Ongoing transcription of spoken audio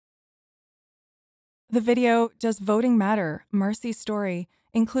The video, Does Voting Matter? Marcie's story,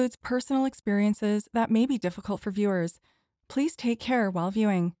 includes personal experiences that may be difficult for viewers. Please take care while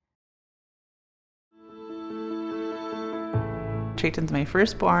viewing. Trayton's my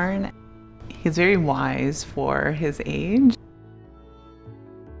firstborn. He's very wise for his age.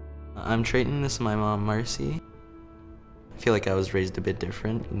 I'm Trayton, this is my mom, Marcie. I feel like I was raised a bit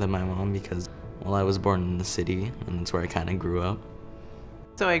different than my mom because, well, I was born in the city and that's where I kind of grew up.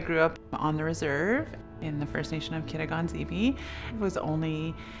 So I grew up on the reserve in the First Nation of Kitigan Zibi. I was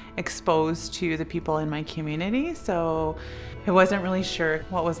only exposed to the people in my community, so I wasn't really sure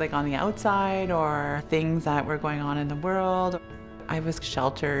what was like on the outside or things that were going on in the world. I was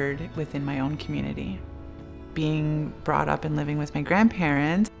sheltered within my own community. Being brought up and living with my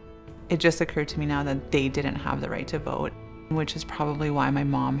grandparents, it just occurred to me now that they didn't have the right to vote, which is probably why my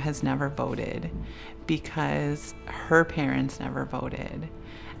mom has never voted, because her parents never voted.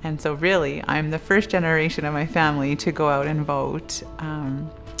 And so really, I'm the first generation of my family to go out and vote,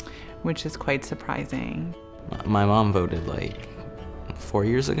 which is quite surprising. My mom voted like 4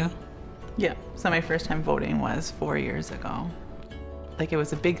 years ago. Yeah, so my first time voting was 4 years ago. Like, it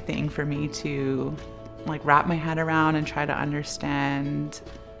was a big thing for me to like wrap my head around and try to understand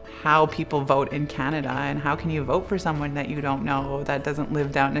how people vote in Canada and how can you vote for someone that you don't know, that doesn't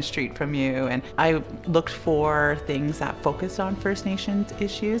live down the street from you. And I looked for things that focused on First Nations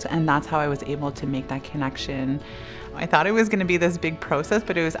issues, and that's how I was able to make that connection. I thought it was going to be this big process,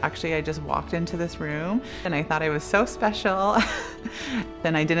 but it was actually, I just walked into this room and I thought I was so special.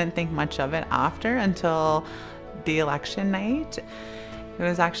 Then I didn't think much of it after until the election night. It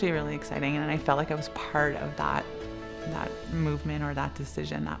was actually really exciting, and I felt like I was part of that movement or that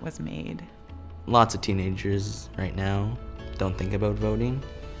decision that was made. Lots of teenagers right now don't think about voting,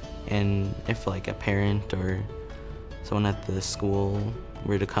 and if like a parent or someone at the school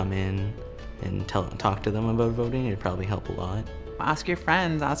were to come in and talk to them about voting, it'd probably help a lot. Ask your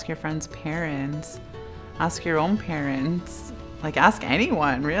friends' parents, ask your own parents, like ask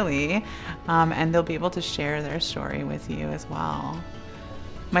anyone really, and they'll be able to share their story with you as well.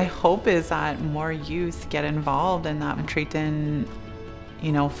 My hope is that more youth get involved and that Trayton,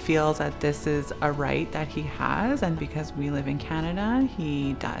 feels that this is a right that he has, and because we live in Canada,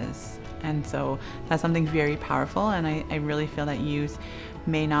 he does. And so that's something very powerful, and I really feel that youth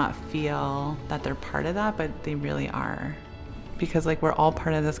may not feel that they're part of that, but they really are. Because like we're all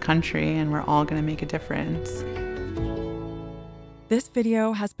part of this country and we're all gonna make a difference. This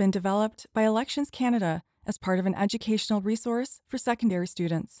video has been developed by Elections Canada as part of an educational resource for secondary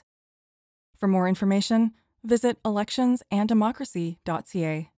students. For more information, visit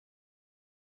electionsanddemocracy.ca.